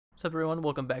What's up everyone,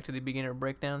 welcome back to the Beginner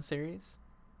Breakdown series.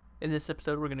 In this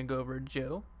episode we're going to go over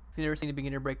Joe. If you've never seen a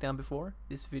beginner breakdown before,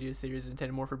 this video series is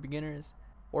intended more for beginners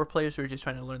or players who are just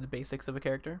trying to learn the basics of a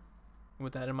character. And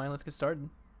with that in mind, let's get started.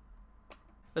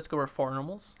 Let's go over 4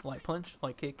 normals: light punch,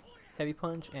 light kick, heavy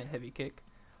punch, and heavy kick.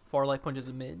 4 light punch is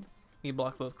a mid. You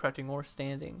block both crouching or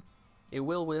standing. It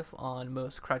will whiff on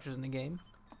most crouchers in the game,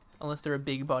 unless they're a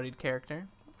big bodied character.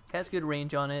 It has good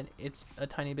range on it, it's a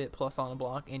tiny bit plus on a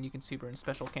block, and you can super and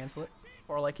special cancel it.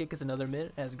 4 light kick is another mid,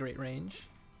 it has great range.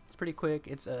 It's pretty quick,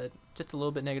 it's just a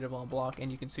little bit negative on block,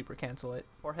 and you can super cancel it.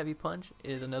 4 heavy punch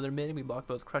is another mid, we block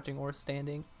both crouching or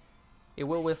standing. It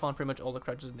will whiff on pretty much all the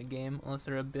crouches in the game, unless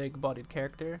they're a big bodied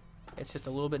character. It's just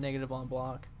a little bit negative on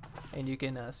block, and you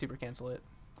can super cancel it.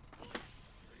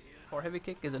 4 heavy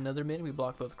kick is another mid, we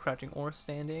block both crouching or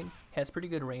standing. It has pretty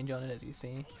good range on it, as you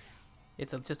see.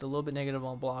 It's just a little bit negative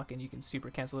on block, and you can super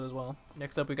cancel it as well.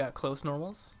 Next up we got close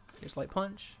normals. Here's light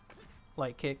punch,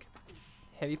 light kick,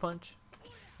 heavy punch,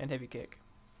 and heavy kick.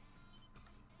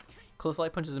 Close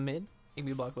light punch is a mid. It can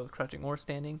be blocked both crouching or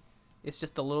standing. It's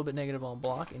just a little bit negative on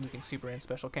block, and you can super and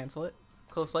special cancel it.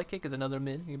 Close light kick is another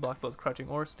mid. You block both crouching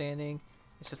or standing.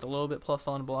 It's just a little bit plus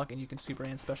on block, and you can super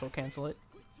and special cancel it.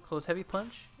 Close heavy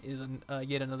punch is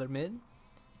yet another mid.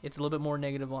 It's a little bit more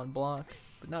negative on block,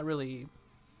 but not really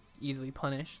easily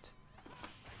punished,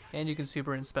 and you can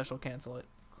super and special cancel it.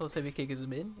 Close heavy kick is a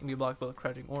mid, and you block both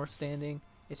crouching or standing.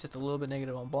 It's just a little bit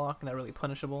negative on block, not really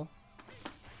punishable,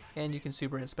 and you can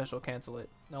super and special cancel it.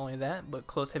 Not only that, but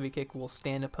close heavy kick will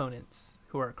stand opponents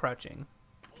who are crouching,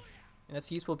 and that's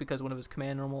useful because one of his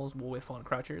command normals will whiff on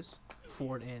crouchers,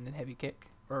 forward and heavy kick,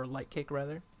 or light kick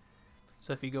rather.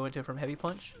 So if you go into from heavy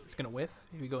punch, it's gonna whiff.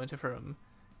 If you go into from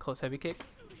close heavy kick,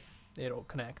 it'll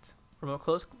connect. From up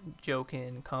close, Joe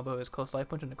can combo his close light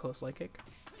punch and a close light kick.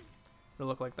 It'll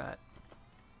look like that.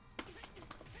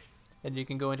 And you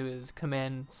can go into his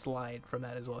command slide from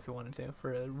that as well if you wanted to,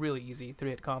 for a really easy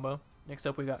 3-hit combo. Next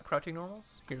up we got crouching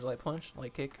normals. Here's light punch,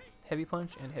 light kick, heavy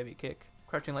punch, and heavy kick.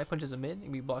 Crouching light punch is a mid. It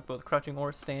can be blocked both crouching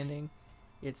or standing.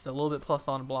 It's a little bit plus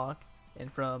on block,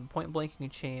 and from point blank you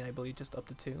can chain, I believe, just up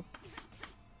to 2.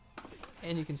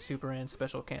 And you can super and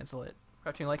special cancel it.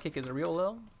 Crouching light kick is a real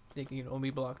low. You can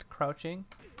only be blocked crouching.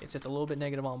 It's just a little bit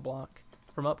negative on block.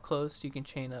 From up close, you can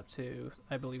chain up to,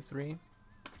 I believe, 3.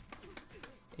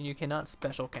 And you cannot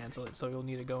special cancel it, so you'll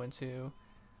need to go into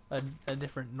a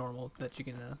different normal that you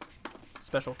can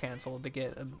special cancel to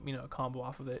get a combo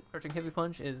off of it. Crouching heavy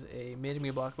punch is a mid and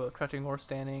be blocked both crouching or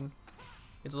standing.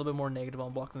 It's a little bit more negative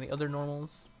on block than the other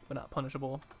normals, but not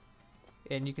punishable.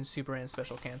 And you can super and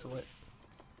special cancel it.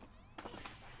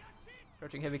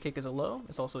 Crouching heavy kick is a low.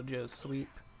 It's also Joe's sweep.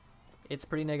 It's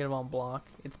pretty negative on block.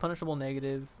 It's punishable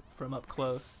negative from up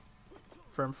close.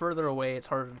 From further away, it's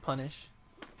harder to punish.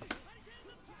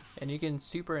 And you can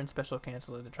super and special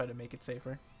cancel it to try to make it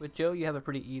safer. With Joe, you have a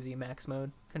pretty easy max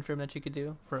mode confirm that you could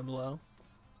do from low.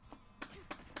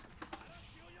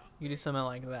 You do something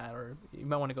like that, or you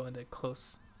might want to go into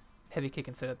close heavy kick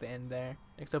instead at the end there.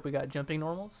 Next up, we got jumping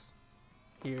normals.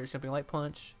 Here's jumping light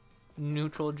punch,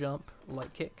 neutral jump,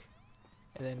 light kick,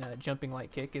 and then jumping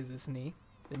light kick is this knee.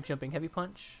 Then jumping heavy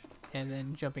punch, and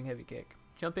then jumping heavy kick.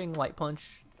 Jumping light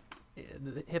punch,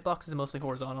 the hitbox is mostly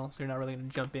horizontal, so you're not really going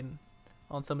to jump in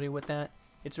on somebody with that.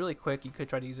 It's really quick. You could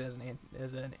try to use it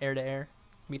as an air-to-air,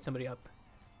 meet somebody up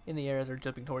in the air as they're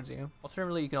jumping towards you.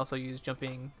 Alternatively, you can also use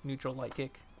jumping neutral light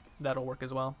kick. That'll work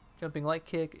as well. Jumping light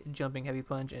kick, jumping heavy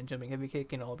punch, and jumping heavy kick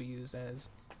can all be used as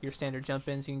your standard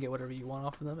jump-ins. You can get whatever you want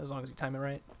off of them as long as you time it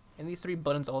right. And these 3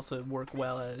 buttons also work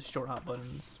well as short hop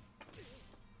buttons.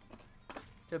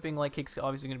 Jumping light kick's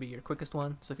obviously going to be your quickest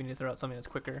one, so if you need to throw out something that's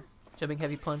quicker. Jumping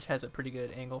heavy punch has a pretty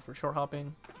good angle for short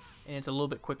hopping, and it's a little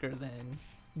bit quicker than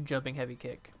jumping heavy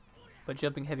kick. But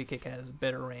jumping heavy kick has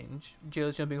better range.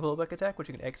 Joe's jumping pullback attack, which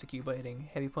you can execute by hitting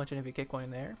heavy punch and heavy kick while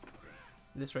in there.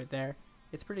 This right there.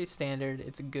 It's pretty standard,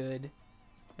 it's good,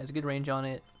 has a good range on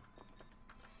it.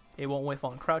 It won't whiff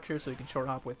on crouchers, so you can short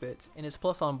hop with it. And it's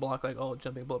plus on block like all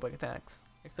jumping blowback attacks.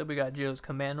 Next up we got Joe's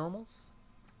command normals.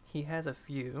 He has a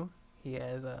few. He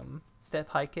has step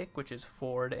high kick, which is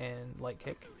forward and light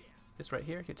kick. This right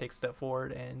here, he takes a step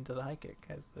forward and does a high kick,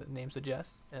 as the name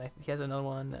suggests. And he has another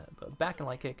one, back and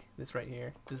light kick. This right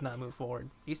here does not move forward.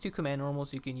 These 2 command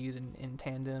normals you can use in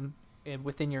tandem and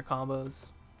within your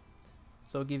combos.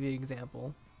 So I'll give you an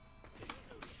example.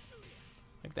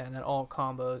 Like that, and that all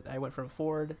combo, I went from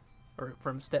forward, or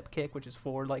from step kick, which is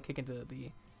forward light kick, into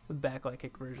the back light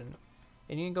kick version.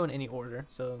 And you can go in any order,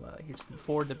 so here's from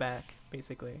forward to back,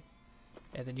 basically.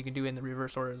 And then you can do it in the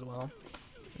reverse order as well,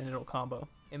 and it'll combo.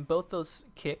 And both those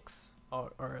kicks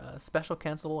are special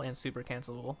cancelable and super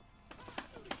cancelable.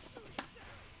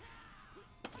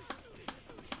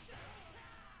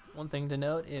 One thing to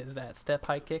note is that step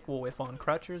high kick will whiff on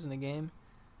crouchers in the game,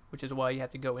 which is why you have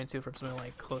to go into from something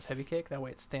like close heavy kick, that way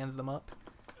it stands them up.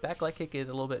 Back light kick is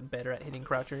a little bit better at hitting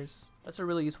crouchers. That's a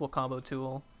really useful combo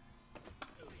tool,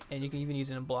 and you can even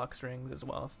use it in block strings as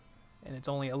well, and it's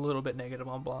only a little bit negative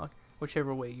on block,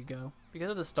 whichever way you go. Because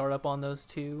of the startup on those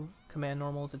two command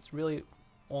normals, it's really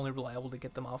only reliable to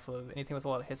get them off of anything with a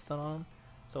lot of hit stun on them.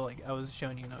 So like I was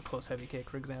showing you, close heavy kick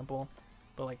for example,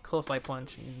 but like close light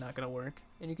punch is not gonna work.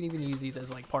 And you can even use these as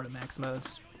like part of max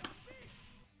modes.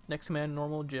 Next command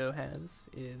normal Joe has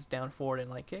is down forward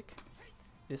and light kick.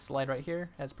 This slide right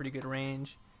here has pretty good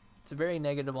range. It's very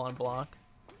negative on block.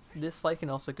 This slide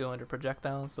can also go under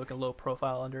projectile, so it can low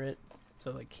profile under it. So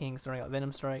like King's throwing out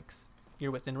venom strikes, you're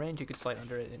within range, you could slide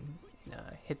under it and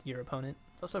hit your opponent.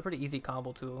 It's also a pretty easy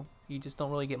combo tool. You just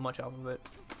don't really get much off of it.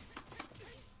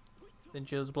 Then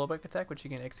Joe's blowback attack, which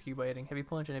you can execute by hitting heavy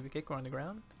punch and heavy kick or on the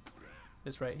ground.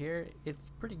 This right here,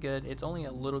 it's pretty good. It's only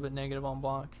a little bit negative on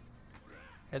block.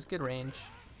 Has good range,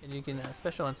 and you can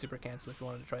special and super cancel if you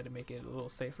wanted to try to make it a little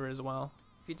safer as well.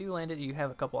 If you do land it, you have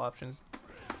a couple options.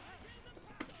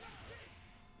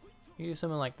 You do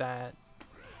something like that.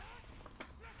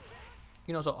 You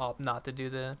can also opt not to do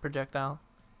the projectile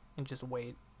and just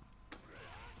wait.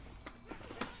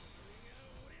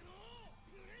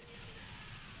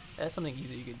 That's something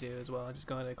easy you could do as well. Just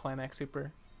go into Climax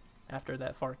super after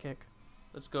that far kick.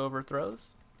 Let's go over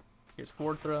throws. Here's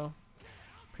forward throw.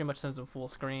 Pretty much sends them full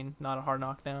screen, not a hard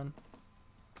knockdown.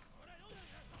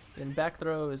 Then back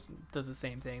throw does the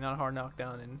same thing, not a hard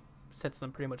knockdown, and sets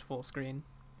them pretty much full screen.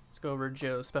 Let's go over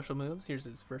Joe's special moves. Here's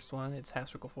his first one. It's half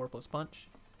circle forward plus punch.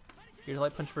 Here's a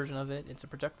light punch version of it. It's a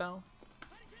projectile.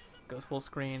 Goes full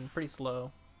screen, pretty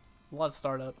slow. A lot of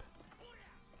startup.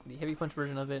 The heavy punch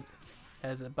version of it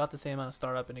has about the same amount of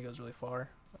startup and it goes really far,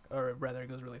 or rather it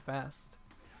goes really fast.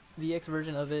 The EX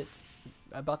version of it,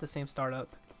 about the same startup,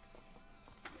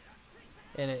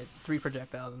 and it's 3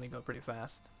 projectiles and they go pretty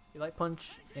fast. The light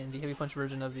punch and the heavy punch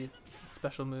version of the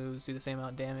special moves do the same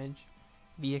amount of damage.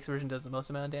 The EX version does the most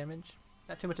amount of damage.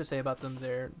 Not too much to say about them.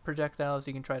 They're projectiles.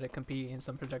 You can try to compete in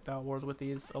some projectile wars with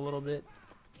these a little bit.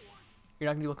 You're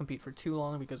not going to be able to compete for too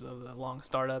long because of the long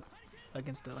startup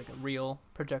against like a real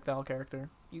projectile character.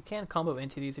 You can combo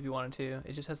into these if you wanted to.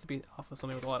 It just has to be off of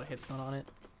something with a lot of hit stun on it.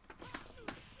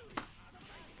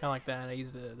 Kind of like that. I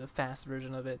use the fast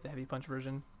version of it, the heavy punch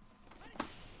version.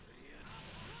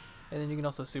 And then you can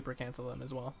also super cancel them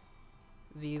as well.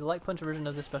 The light punch version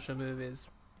of this special move is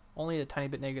only a tiny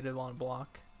bit negative on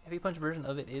block. Heavy punch version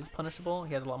of it is punishable.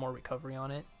 He has a lot more recovery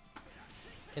on it.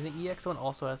 And the EX one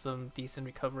also has some decent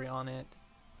recovery on it,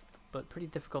 but pretty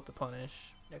difficult to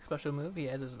punish. Next special move he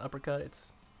has is an uppercut.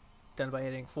 It's done by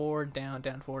hitting forward, down,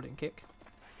 down, forward, and kick.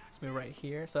 This move right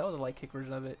here. So that was a light kick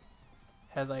version of it.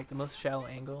 Has like the most shallow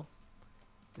angle.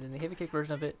 And then the heavy kick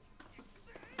version of it.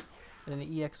 And then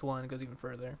the EX one goes even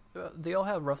further. They all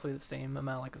have roughly the same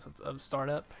amount of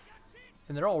startup.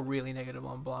 And they're all really negative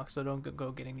on block, so don't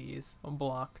go getting these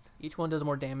unblocked. Each one does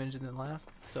more damage than the last,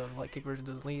 so the light kick version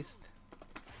does least.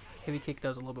 Heavy kick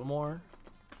does a little bit more.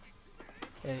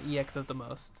 And EX does the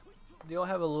most. They all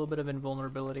have a little bit of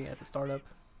invulnerability at the startup.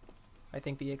 I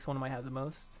think the EX one might have the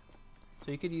most.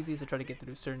 So you could use these to try to get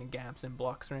through certain gaps in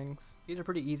block strings. These are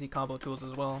pretty easy combo tools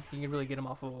as well. You can really get them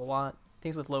off of a lot.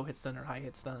 Things with low hit stun or high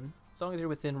hit stun. As long as you're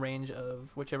within range of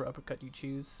whichever uppercut you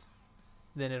choose,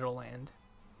 then it'll land.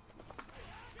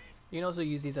 You can also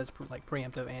use these as like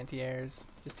preemptive anti-airs.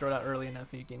 Just throw it out early enough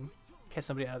and you can catch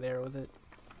somebody out of the air with it.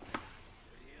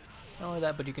 Not only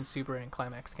that, but you can super and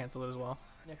climax cancel it as well.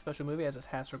 Next special move has this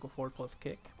half circle forward plus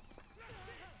kick.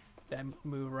 That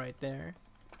move right there.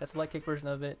 That's the light kick version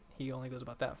of it. He only goes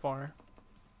about that far.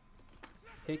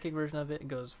 Heavy kick version of it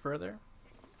goes further.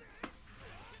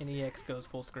 And EX goes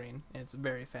full screen. And it's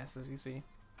very fast as you see.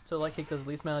 So light kick does the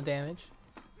least amount of damage.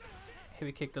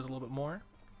 Heavy kick does a little bit more.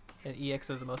 And EX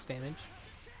does the most damage.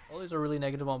 All these are really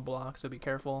negative on block, so be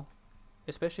careful.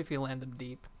 Especially if you land them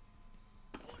deep.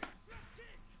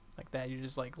 Like that, you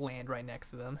just like land right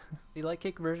next to them. The light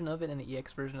kick version of it and the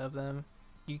EX version of them,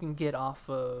 you can get off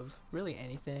of really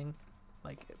anything.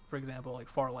 Like, for example, like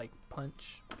far light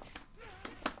punch.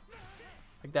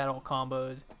 Like that all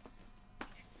comboed.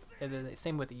 And then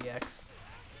same with EX.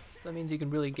 So that means you can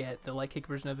really get the light kick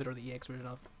version of it or the EX version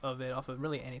of it off of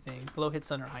really anything. Low hit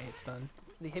stun or high hit stun.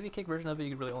 The heavy kick version of it you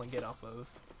can really only get off of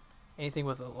anything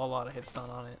with a lot of hit stun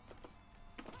on it.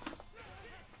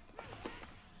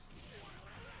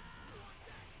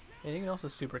 And you can also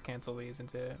super cancel these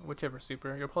into whichever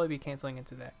super. You'll probably be canceling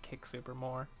into that kick super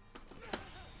more.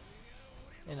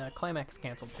 And climax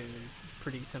cancel too is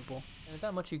pretty simple. And there's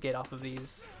not much you get off of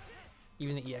these.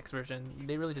 even the EX version,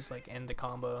 they really just like end the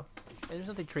combo. And there's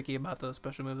nothing tricky about those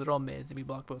special moves. They're all mids to be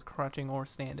blocked both crouching or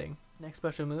standing. Next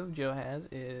special move Joe has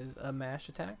is a mash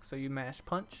attack. So you mash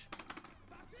punch,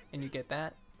 and you get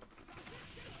that.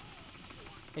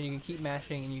 And you can keep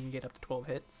mashing and you can get up to 12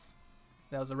 hits.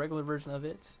 That was a regular version of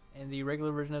it. And the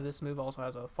regular version of this move also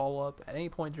has a follow-up. At any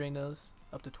point during those,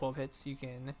 up to 12 hits, you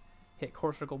can hit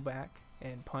core circle back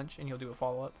and punch, and you'll do a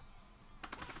follow-up.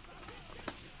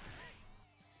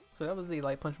 So that was the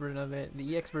light punch version of it.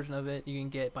 The EX version of it you can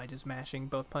get by just mashing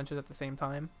both punches at the same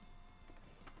time.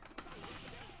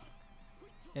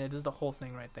 And it does the whole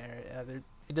thing right there.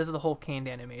 It does the whole canned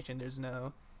animation. There's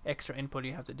no extra input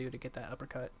you have to do to get that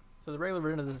uppercut. So the regular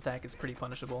version of this attack is pretty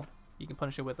punishable. You can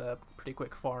punish it with a pretty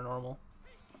quick far normal.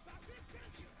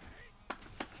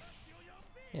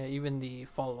 Yeah, even the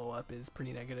follow-up is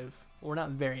pretty negative. Or not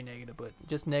very negative, but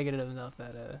just negative enough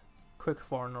that a quick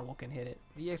far normal can hit it.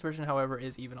 The EX version, however,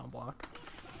 is even on block.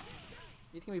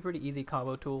 These can be pretty easy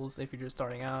combo tools if you're just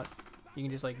starting out. You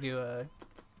can just like do a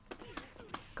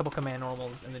couple command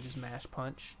normals and then just mash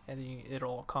punch, and then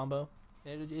it'll all combo.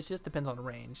 It just depends on the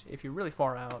range. If you're really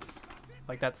far out,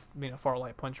 like that's far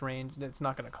light punch range, it's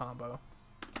not going to combo.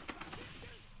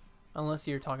 Unless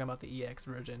you're talking about the EX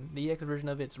version. The EX version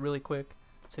of it's really quick,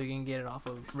 so you can get it off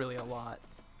of really a lot,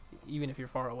 even if you're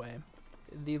far away.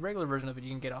 The regular version of it you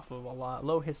can get off of a lot.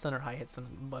 Low hit stun or high hit stun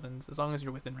buttons, as long as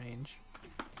you're within range.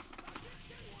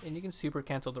 And you can super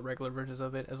cancel the regular versions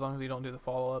of it, as long as you don't do the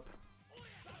follow-up.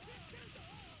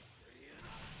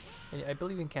 And I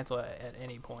believe you can cancel it at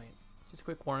any point. Just a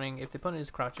quick warning, if the opponent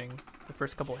is crouching, the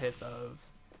first couple hits of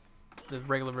the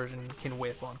regular version can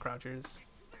whiff on crouchers.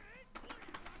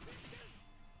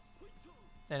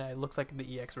 And it looks like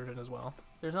the EX version as well.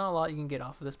 There's not a lot you can get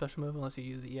off of this special move unless you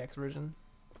use the EX version.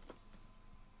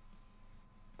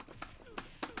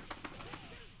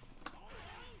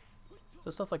 So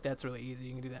stuff like that's really easy.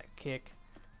 You can do that kick.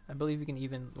 I believe you can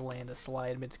even land a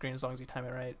slide mid-screen as long as you time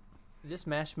it right. This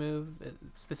mash move,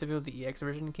 specifically with the EX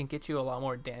version, can get you a lot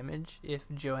more damage if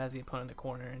Joe has the opponent in the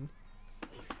corner. And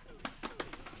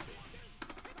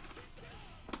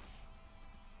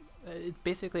it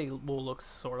basically will look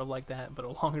sort of like that, but a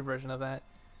longer version of that.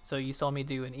 So you saw me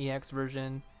do an EX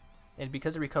version, and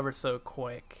because it recovers so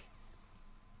quick,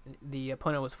 the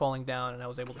opponent was falling down and I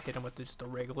was able to hit him with just a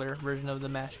regular version of the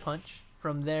mash punch.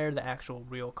 From there, the actual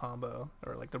real combo,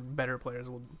 or like the better players,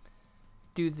 will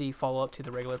do the follow-up to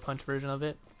the regular punch version of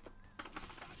it.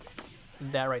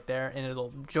 That right there, and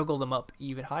it'll juggle them up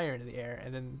even higher into the air,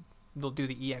 and then they'll do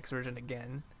the EX version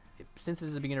again. Since this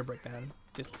is a beginner breakdown,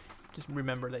 just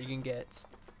remember that you can get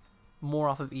more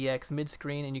off of EX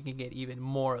mid-screen, and you can get even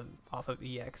more off of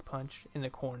EX punch in the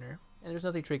corner. And there's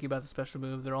nothing tricky about the special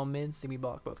move. They're all mids, so you can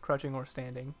block both crouching or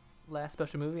standing. Last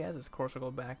special move he has is core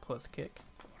circle back plus kick.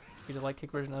 Here's a light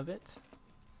kick version of it.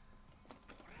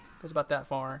 Goes about that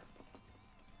far.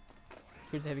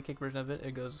 Here's the heavy kick version of it.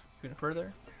 It goes even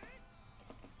further.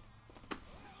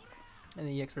 And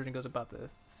the EX version goes about the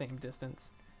same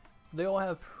distance. They all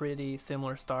have pretty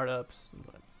similar startups,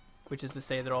 which is to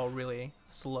say they're all really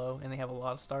slow and they have a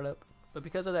lot of startup. But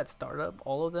because of that startup,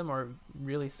 all of them are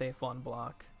really safe on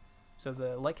block. So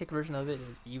the light kick version of it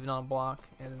is even on block,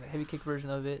 and the heavy kick version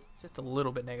of it just a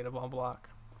little bit negative on block.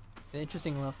 And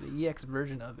interesting enough, the EX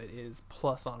version of it is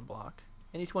plus on block.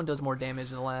 And each one does more damage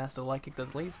than the last, so light kick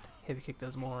does least, heavy kick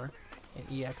does more, and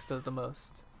EX does the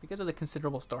most. Because of the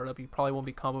considerable startup, you probably won't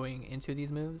be comboing into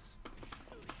these moves.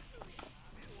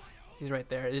 See right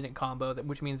there, it didn't combo,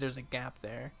 which means there's a gap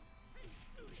there.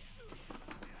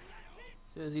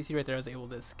 So as you see right there, I was able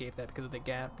to escape that because of the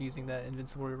gap using that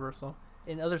invincible reversal.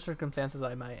 In other circumstances,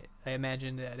 I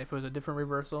imagine that if it was a different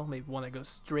reversal, maybe one that goes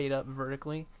straight up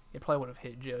vertically, it probably would have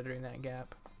hit Joe during that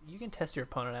gap. You can test your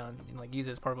opponent out and like use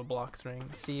it as part of a block string,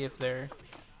 see if they're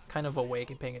kind of awake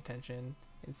and paying attention,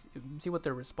 and see what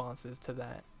their response is to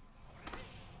that.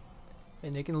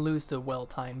 And they can lose to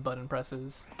well-timed button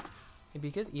presses. And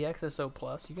because EX is so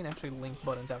plus, you can actually link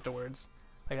buttons afterwards.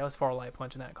 Like that was far light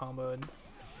punch in that comboed.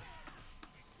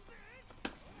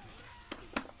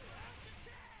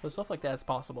 So stuff like that is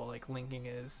possible, like linking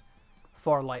is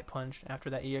far light punch after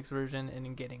that EX version and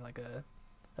then getting like a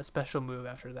special move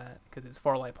after that, because it's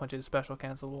far light punch is special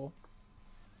cancelable.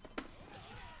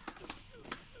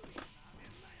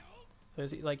 So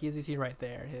as you see right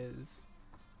there,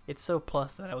 it's so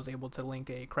plus that I was able to link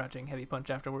a crouching heavy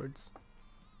punch afterwards.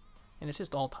 And it's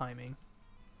just all timing.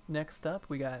 Next up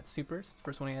we got supers.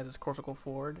 First one he has is core circle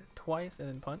forward twice and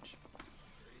then punch.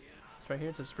 Right here,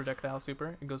 it says projectile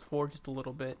super. It goes forward just a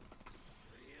little bit.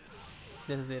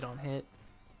 This is it on hit.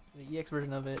 The EX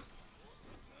version of it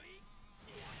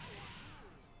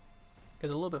Goes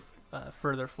a little bit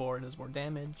further forward, does more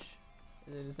damage.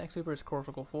 His next super is KoF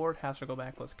XIV, half circle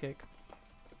back plus kick.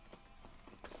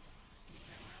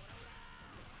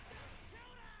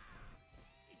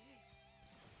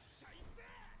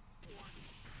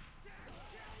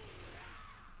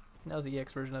 That was the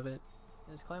EX version of it.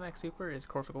 His Climax super is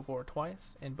KoF XIV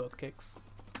twice in both kicks.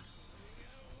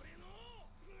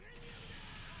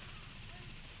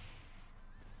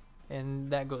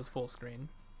 And that goes full screen.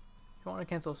 If you want to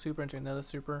cancel super into another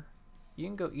super, you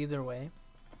can go either way.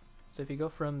 So if you go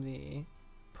from the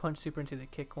punch super into the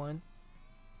kick one,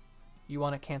 you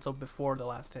want to cancel before the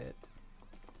last hit.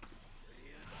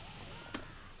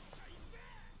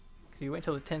 So you wait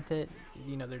till the 10th hit,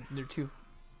 you know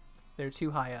they're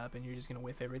too high up and you're just gonna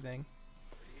whiff everything.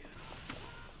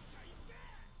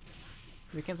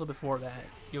 If you cancel before that,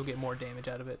 you'll get more damage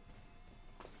out of it.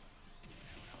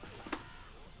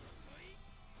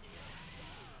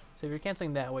 So if you're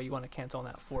canceling that way, you want to cancel on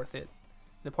that 4th hit.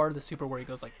 The part of the super where he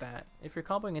goes like that. If you're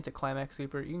comboing into Climax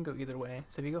super, you can go either way.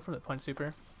 So if you go from the punch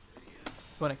super, you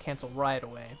want to cancel right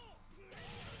away.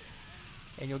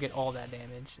 And you'll get all that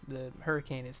damage. The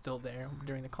hurricane is still there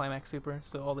during the Climax super,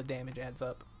 so all the damage adds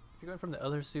up. If you're going from the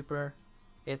other super,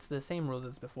 it's the same rules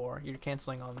as before. You're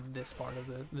canceling on this part of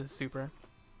the super.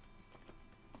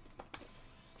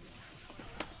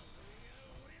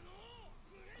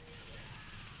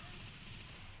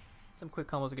 Some quick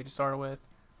combos to get you started with.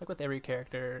 Like with every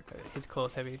character, his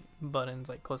close heavy buttons,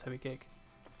 like close heavy kick,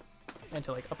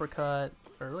 into like uppercut,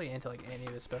 or really into like any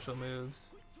of the special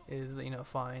moves is, you know,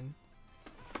 fine.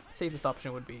 Safest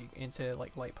option would be into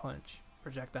like light punch,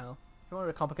 projectile. If you want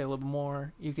to complicate a little bit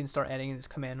more, you can start adding in his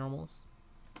command normals.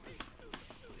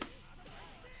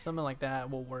 Something like that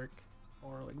will work,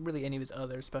 or like really any of his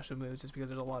other special moves, just because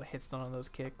there's a lot of hits done on those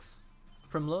kicks.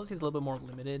 From lows, he's a little bit more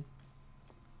limited,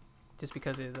 just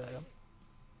because his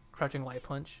crouching light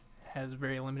punch has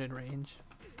very limited range.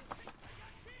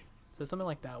 So something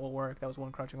like that will work. That was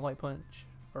one crouching light punch,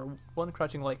 or one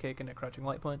crouching light kick and a crouching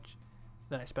light punch.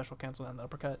 Then I special cancel down the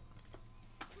uppercut.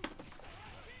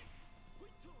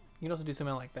 You can also do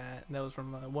something like that. That was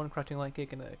from one crouching light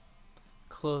kick and a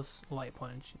close light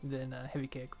punch, then a heavy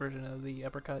kick version of the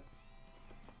uppercut.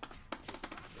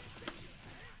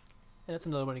 And that's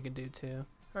another one you can do too.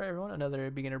 Alright everyone, another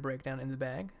beginner breakdown in the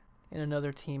bag. And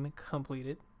another team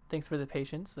completed. Thanks for the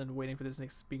patience and waiting for this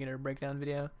next beginner breakdown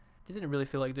video. Just didn't really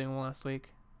feel like doing one last week,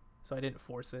 so I didn't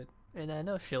force it. And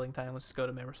no shilling time, let's just go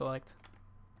to member select.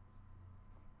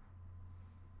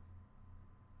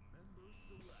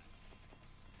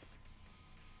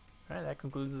 Alright, that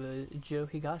concludes the Joe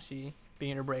Higashi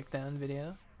beginner breakdown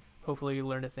video. Hopefully you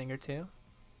learned a thing or two.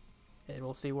 And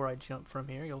we'll see where I jump from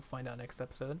here. You'll find out next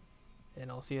episode. And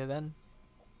I'll see you then.